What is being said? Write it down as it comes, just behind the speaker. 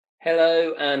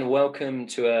Hello and welcome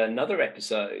to another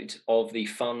episode of the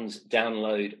Funds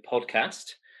Download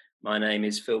podcast. My name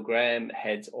is Phil Graham,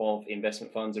 Head of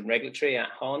Investment Funds and Regulatory at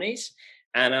Harneys,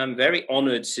 and I'm very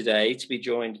honoured today to be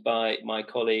joined by my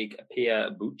colleague Pia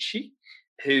Bucci,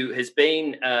 who has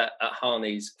been at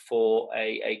Harneys for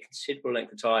a considerable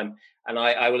length of time. And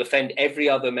I will offend every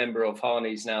other member of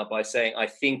Harneys now by saying I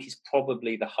think is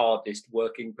probably the hardest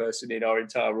working person in our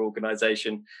entire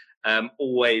organisation.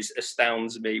 Always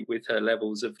astounds me with her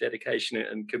levels of dedication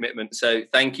and commitment. So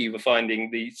thank you for finding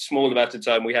the small amount of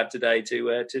time we have today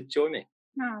to join me.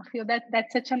 Oh, Phil,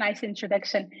 that's such a nice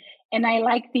introduction. And I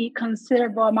like the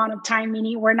considerable amount of time,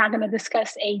 meaning we're not going to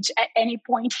discuss age at any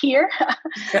point here.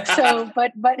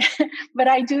 But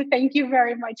I do thank you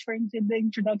very much for the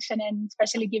introduction and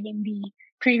especially giving the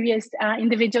previous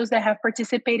individuals that have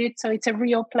participated. So it's a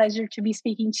real pleasure to be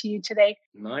speaking to you today.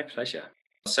 My pleasure.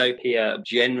 So Pia,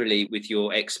 generally with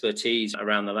your expertise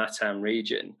around the LATAM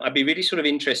region, I'd be really sort of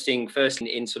interesting first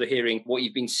in sort of hearing what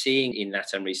you've been seeing in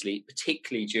LATAM recently,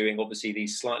 particularly during obviously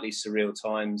these slightly surreal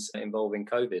times involving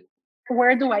COVID.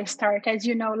 Where do I start? As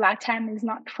you know, LATAM is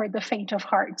not for the faint of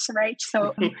hearts, right?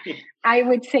 So I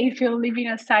would say, Phil, leaving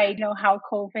aside, how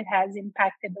COVID has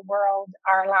impacted the world,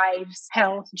 our lives,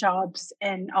 health, jobs,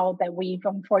 and all that we've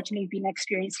unfortunately been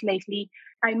experiencing lately,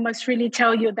 I must really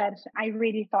tell you that I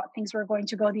really thought things were going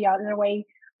to go the other way.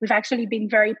 We've actually been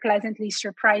very pleasantly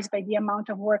surprised by the amount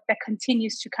of work that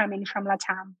continues to come in from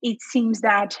LATAM. It seems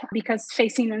that because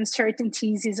facing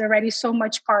uncertainties is already so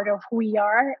much part of who we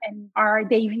are and our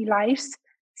daily lives.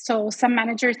 So some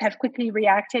managers have quickly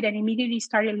reacted and immediately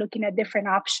started looking at different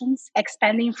options,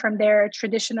 expanding from their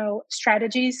traditional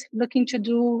strategies, looking to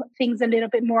do things a little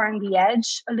bit more on the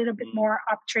edge, a little bit more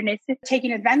opportunistic,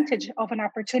 taking advantage of an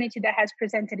opportunity that has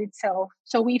presented itself.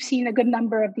 So we've seen a good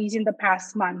number of these in the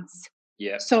past months.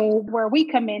 Yeah. So where we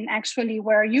come in, actually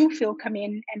where you, Phil, come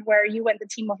in and where you and the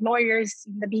team of lawyers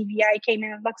in the BVI came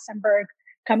in Luxembourg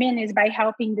come in is by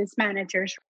helping these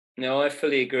managers. No, I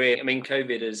fully agree. I mean,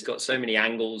 COVID has got so many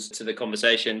angles to the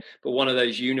conversation, but one of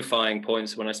those unifying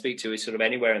points when I speak to is sort of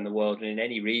anywhere in the world and in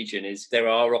any region is there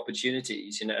are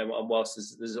opportunities, and whilst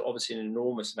there's obviously an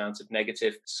enormous amount of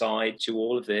negative side to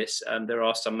all of this, there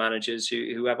are some managers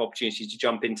who have opportunities to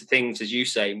jump into things, as you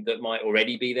say, that might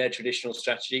already be their traditional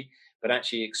strategy, but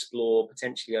actually explore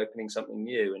potentially opening something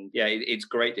new. And yeah, it's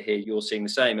great to hear you're seeing the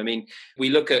same. I mean, we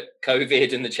look at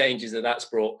COVID and the changes that that's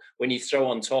brought. When you throw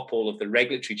on top all of the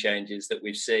regulatory changes that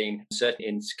we've seen, certainly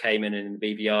in Cayman and in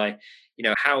the BVI,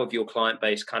 how have your client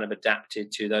base kind of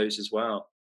adapted to those as well?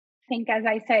 I think, as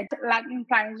I said, Latin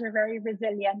clients are very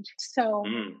resilient. So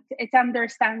it's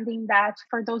understanding that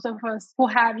for those of us who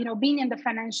have, been in the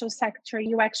financial sector,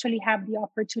 you actually have the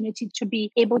opportunity to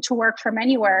be able to work from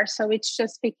anywhere. So it's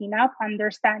just picking up,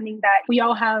 understanding that we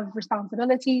all have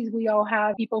responsibilities. We all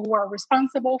have people who are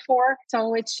responsible for.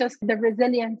 So it's just the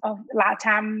resilience of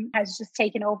LATAM has just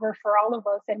taken over for all of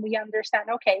us. And we understand,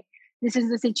 okay, this is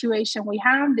the situation we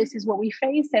have. This is what we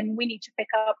face. And we need to pick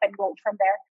up and go from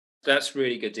there. That's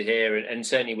really good to hear. And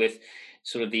certainly with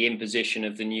sort of the imposition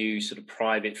of the new sort of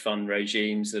private fund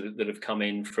regimes that have come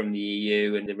in from the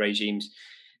EU and the regimes,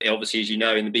 obviously, as you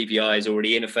know, in the BVI is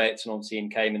already in effect, and obviously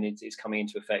in Cayman it's coming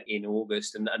into effect in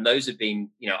August. And those have been,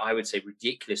 I would say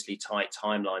ridiculously tight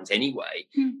timelines anyway,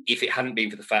 if it hadn't been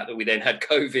for the fact that we then had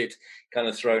COVID kind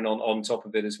of thrown on top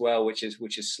of it as well, which is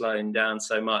slowing down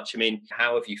so much. I mean,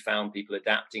 how have you found people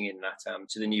adapting in LATAM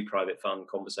to the new private fund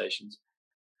conversations?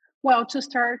 Well, to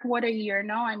start, what a year,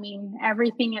 no? I mean,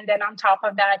 everything. And then on top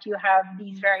of that, you have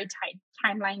these very tight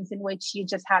timelines in which you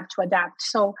just have to adapt.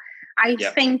 So I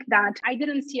think that I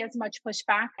didn't see as much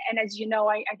pushback. And as you know,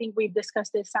 I think we've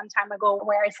discussed this some time ago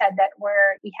where I said that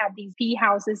where we have these P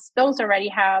houses, those already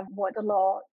have what the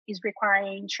law is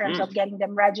requiring in terms of getting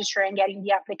them registered and getting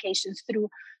the applications through.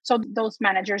 So those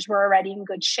managers were already in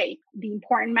good shape. The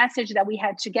important message that we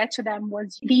had to get to them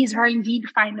was these are indeed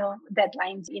final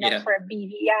deadlines. For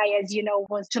BVI, as you know,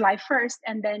 was July 1st,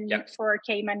 and then for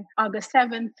Cayman, August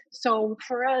 7th. So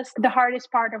for us, the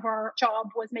hardest part of our job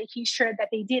was making sure that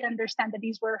they did understand that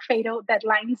these were fatal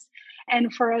deadlines,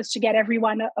 and for us to get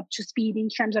everyone up to speed in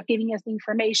terms of giving us the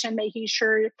information, making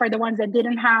sure for the ones that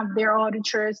didn't have their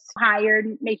auditors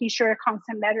hired, making sure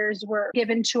consent letters were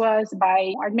given to us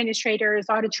by administrators,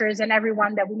 auditors, and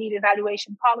everyone, that we need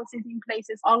evaluation policies in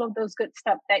places, all of those good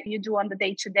stuff that you do on the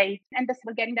day-to-day. And this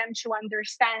was getting them to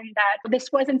understand that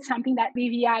this wasn't something that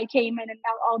BVI came in and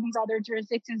all these other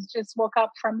jurisdictions just woke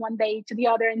up from one day to the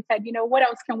other and said, what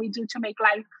else can we do to make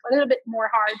life a little bit more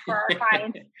hard for our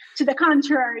clients? To the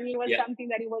contrary, it was something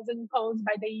that it was imposed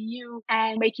by the EU,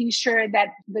 and making sure that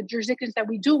the jurisdictions that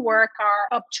we do work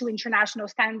are up to international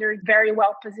standards, very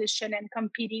well proposition and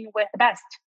competing with the best.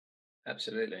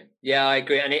 Absolutely. Yeah, I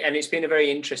agree. And it's been a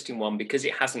very interesting one because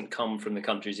it hasn't come from the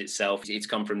countries itself. It's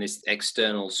come from this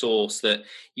external source that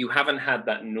you haven't had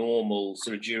that normal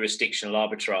sort of jurisdictional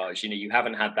arbitrage. You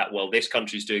haven't had that, well, this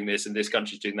country's doing this and this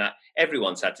country's doing that.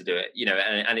 Everyone's had to do it,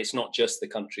 and it's not just the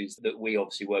countries that we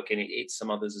obviously work in, it's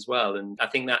some others as well. And I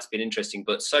think that's been interesting,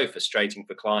 but so frustrating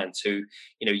for clients who,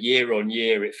 year on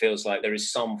year, it feels like there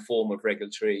is some form of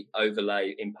regulatory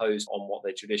overlay imposed on what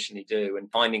they traditionally do,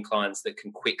 and finding clients that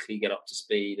can quickly get up to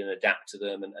speed and adapt to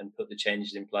them and put the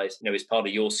changes in place, is part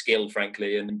of your skill,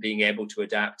 frankly, and being able to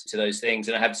adapt to those things.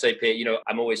 And I have to say, Peter,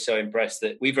 I'm always so impressed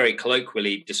that we very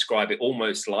colloquially describe it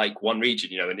almost like one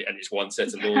region, and it's one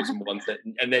set of laws and one set,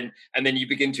 and then you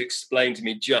begin to explain to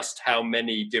me just how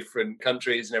many different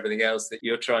countries and everything else that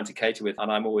you're trying to cater with. And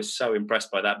I'm always so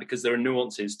impressed by that because there are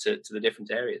nuances to the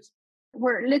different areas.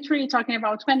 We're literally talking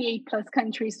about 28 plus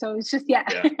countries. So it's just,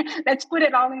 let's put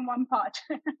it all in one pot.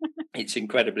 It's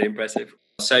incredibly impressive.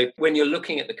 So when you're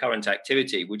looking at the current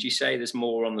activity, would you say there's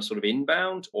more on the sort of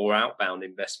inbound or outbound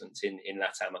investments in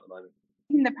LATAM at the moment?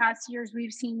 In the past years,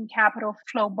 we've seen capital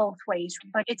flow both ways,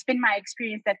 but it's been my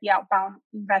experience that the outbound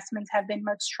investments have been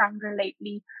much stronger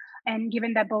lately. And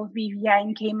given that both BVI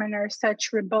and Cayman are such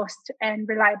robust and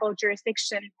reliable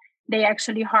jurisdiction, they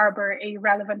actually harbor a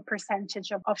relevant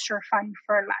percentage of offshore fund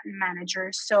for Latin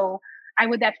managers. So I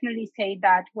would definitely say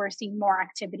that we're seeing more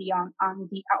activity on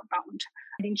the outbound.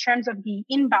 And in terms of the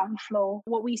inbound flow,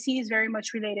 what we see is very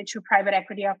much related to private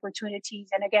equity opportunities.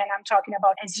 And again, I'm talking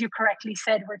about, as you correctly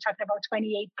said, we're talking about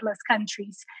 28 plus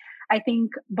countries. I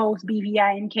think both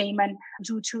BVI and Cayman,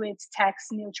 due to its tax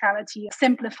neutrality,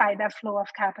 simplify that flow of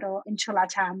capital into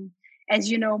LATAM. As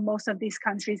you know, most of these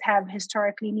countries have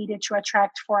historically needed to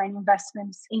attract foreign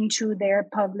investments into their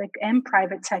public and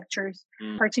private sectors,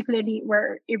 particularly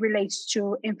where it relates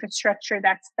to infrastructure.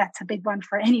 That's a big one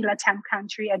for any LATAM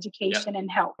country, education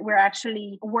and health. We're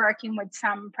actually working with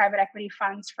some private equity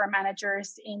funds for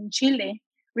managers in Chile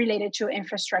related to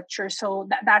infrastructure. So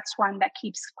that's one that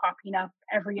keeps popping up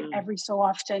every so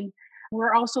often.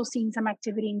 We're also seeing some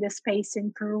activity in this space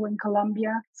in Peru and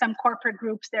Colombia. Some corporate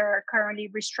groups that are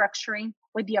currently restructuring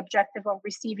with the objective of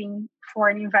receiving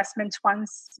foreign investments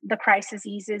once the crisis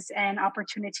eases and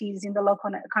opportunities in the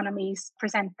local economies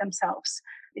present themselves.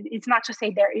 It's not to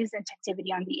say there isn't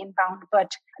activity on the inbound,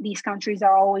 but these countries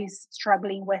are always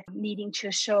struggling with needing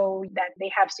to show that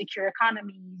they have secure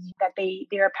economies, that they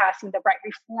are passing the right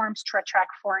reforms to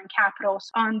attract foreign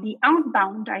capitals. On the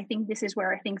outbound, I think this is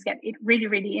where things get really,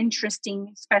 really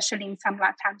interesting, especially in some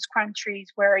LATAM countries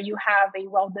where you have a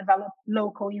well-developed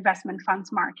local investment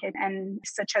funds market, and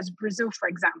such as Brazil, for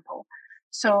example.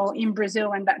 So in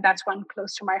Brazil, and that's one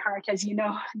close to my heart, as you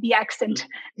know, the accent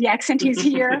is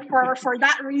here for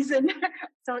that reason.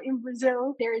 So in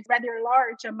Brazil, there is rather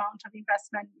large amount of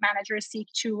investment managers seek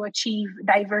to achieve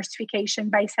diversification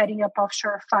by setting up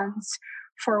offshore funds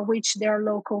for which their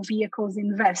local vehicles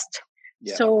invest.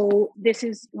 Yeah. So this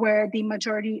is where the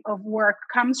majority of work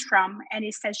comes from, and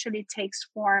essentially takes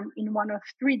form in one of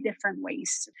three different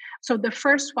ways. So the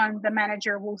first one, the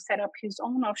manager will set up his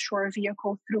own offshore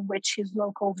vehicle through which his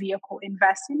local vehicle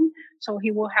invests in. So he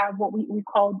will have what we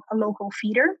call a local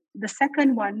feeder. The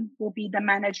second one will be the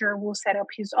manager will set up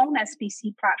his own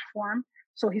SPC platform.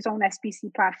 So his own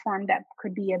SPC platform that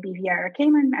could be a BVI or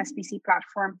Cayman SPC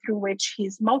platform through which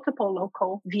his multiple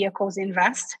local vehicles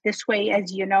invest. This way,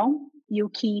 as you know, you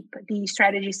keep the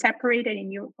strategy separated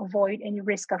and you avoid any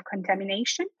risk of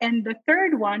contamination. And the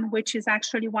third one, which is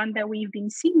actually one that we've been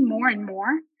seeing more and more,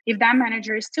 if that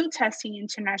manager is still testing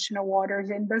international waters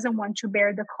and doesn't want to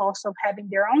bear the cost of having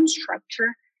their own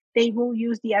structure, they will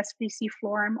use the SPC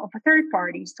forum of a third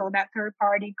party. So that third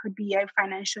party could be a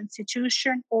financial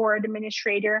institution or an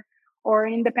administrator or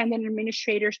independent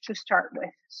administrators to start with.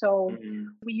 So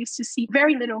we used to see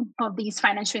very little of these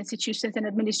financial institutions and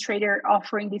administrator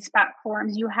offering these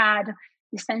platforms. You had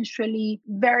essentially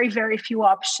very, very few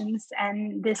options,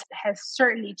 and this has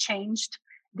certainly changed.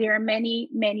 There are many,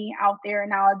 many out there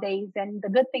nowadays. And the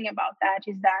good thing about that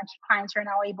is that clients are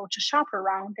now able to shop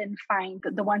around and find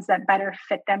the ones that better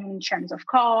fit them in terms of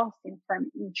cost, in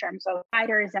terms of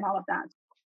providers and all of that.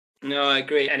 No, I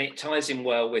agree. And it ties in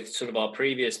well with sort of our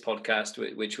previous podcast,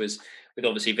 which was with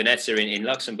obviously Vanessa in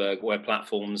Luxembourg, where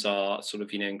platforms are sort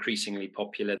of, increasingly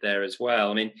popular there as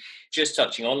well. I mean, just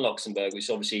touching on Luxembourg, which is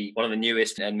obviously one of the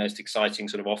newest and most exciting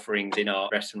sort of offerings in our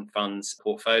investment funds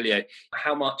portfolio.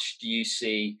 How much do you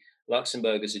see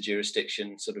Luxembourg as a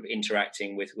jurisdiction sort of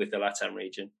interacting with the LATAM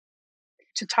region?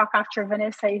 to talk after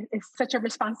Vanessa is such a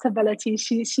responsibility.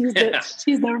 She's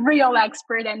the real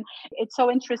expert, and it's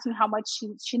so interesting how much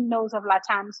she knows of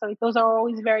LATAM. So those are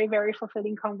always very, very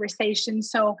fulfilling conversations.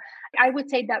 So I would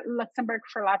say that Luxembourg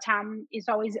for LATAM is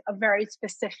always a very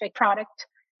specific product,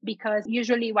 because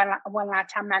usually when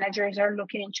LATAM managers are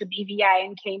looking into BVI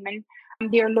and Cayman,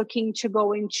 they're looking to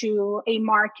go into a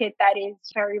market that is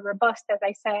very robust, as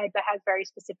I said, that has very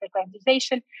specific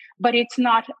legislation, but it's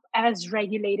not as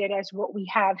regulated as what we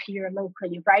have here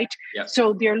locally, right? Yeah.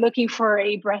 So they're looking for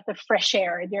a breath of fresh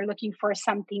air. They're looking for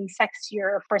something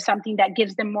sexier, for something that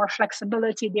gives them more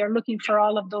flexibility. They're looking for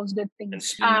all of those good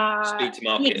things. And speed to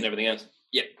market and everything else.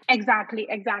 Yeah. Exactly.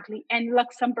 And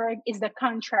Luxembourg is the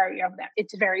contrary of that.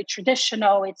 It's very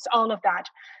traditional. It's all of that.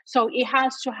 So it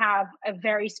has to have a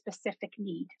very specific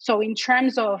need. So in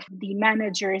terms of the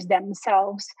managers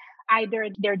themselves, either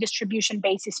their distribution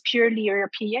base is purely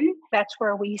European. That's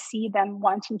where we see them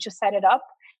wanting to set it up.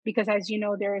 Because as you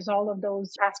know, there is all of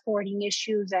those passporting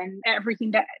issues and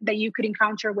everything that you could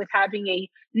encounter with having a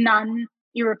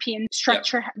non-European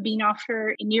structure being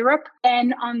offered in Europe.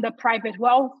 And on the private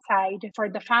wealth side, for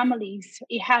the families,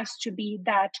 it has to be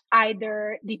that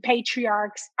either the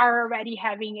patriarchs are already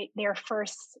having their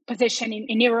first position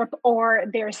in Europe, or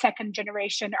their second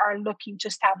generation are looking to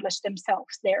establish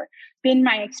themselves there. Been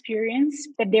my experience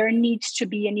that there needs to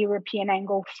be an European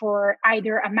angle for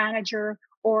either a manager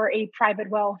or a private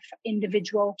wealth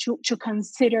individual to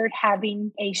consider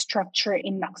having a structure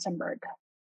in Luxembourg.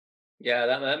 Yeah,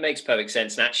 that makes perfect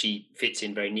sense and actually fits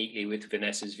in very neatly with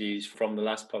Vanessa's views from the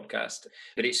last podcast.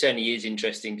 But it certainly is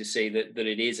interesting to see that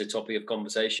it is a topic of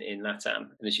conversation in LATAM.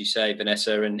 And as you say,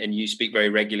 Vanessa, and you speak very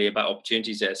regularly about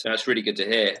opportunities there. So that's really good to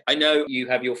hear. I know you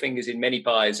have your fingers in many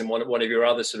pies, and one of your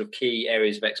other sort of key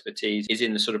areas of expertise is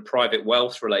in the sort of private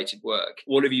wealth related work.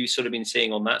 What have you sort of been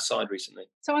seeing on that side recently?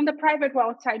 So on the private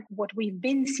wealth side, what we've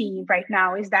been seeing right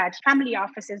now is that family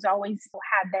offices always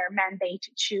had their mandate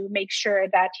to make sure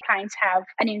that clients have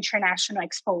an international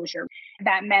exposure.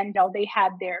 That meant they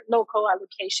had their local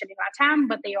allocation in LATAM,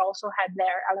 but they also had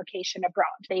their allocation abroad.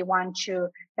 They want to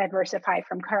diversify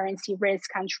from currency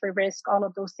risk, country risk, all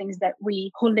of those things that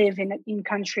we who live in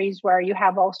countries where you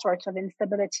have all sorts of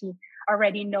instability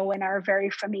already know and are very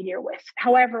familiar with.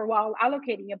 However, while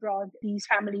allocating abroad, these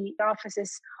family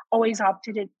offices always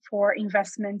opted for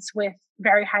investments with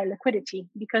very high liquidity,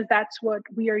 because that's what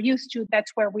we are used to.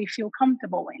 That's where we feel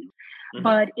comfortable in. Mm-hmm.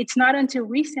 But it's not until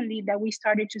recently that we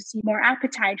started to see more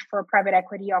appetite for private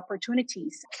equity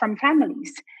opportunities from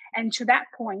families. And to that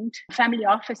point, family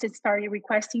offices started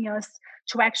requesting us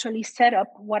to actually set up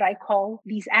what I call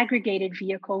these aggregated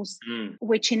vehicles,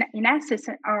 which in essence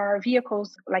are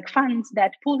vehicles like funds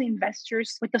that pull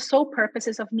investors with the sole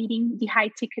purposes of meeting the high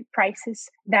ticket prices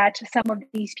that some of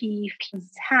these PEs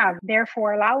have,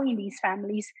 therefore allowing these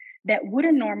families that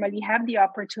wouldn't normally have the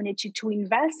opportunity to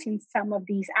invest in some of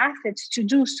these assets to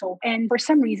do so. And for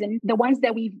some reason, the ones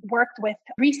that we've worked with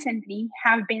recently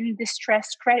have been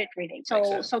distressed credit related.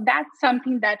 So that's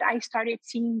something that I started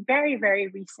seeing very, very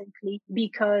recently,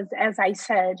 because as I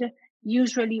said,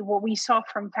 usually what we saw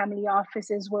from family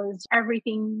offices was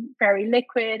everything very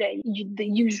liquid, the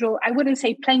usual, I wouldn't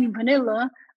say plain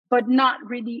vanilla, but not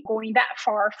really going that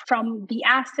far from the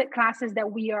asset classes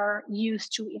that we are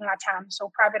used to in LATAM.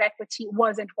 So private equity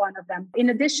wasn't one of them. In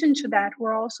addition to that,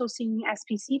 we're also seeing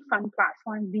SPC fund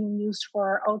platforms being used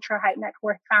for ultra high net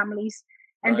worth families.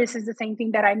 And This is the same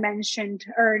thing that I mentioned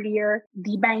earlier.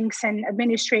 The banks and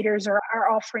administrators are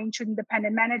offering to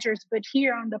independent managers, but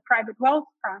here on the private wealth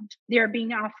front, they're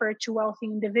being offered to wealthy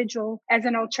individuals as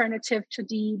an alternative to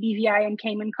the BVI and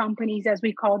Cayman companies, as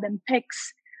we call them,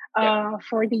 PICs.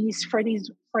 For these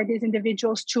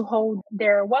individuals to hold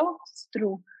their wealth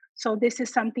through. So this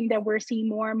is something that we're seeing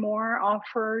more and more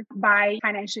offered by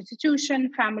financial institutions,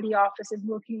 family offices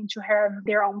looking to have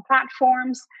their own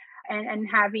platforms and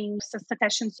having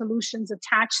succession solutions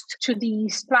attached to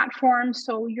these platforms.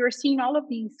 So you're seeing all of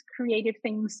these creative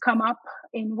things come up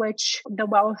in which the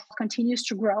wealth continues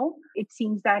to grow. It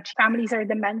seems that families are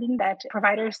demanding that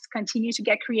providers continue to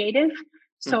get creative.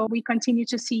 So we continue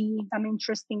to see some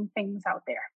interesting things out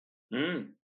there.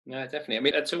 Yeah, definitely. I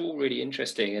mean, that's all really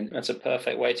interesting, and that's a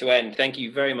perfect way to end. Thank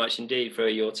you very much indeed for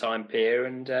your time, Pia,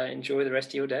 and enjoy the rest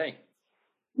of your day.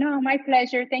 No, my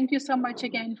pleasure. Thank you so much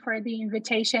again for the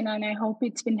invitation, and I hope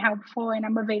it's been helpful, and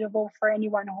I'm available for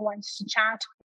anyone who wants to chat.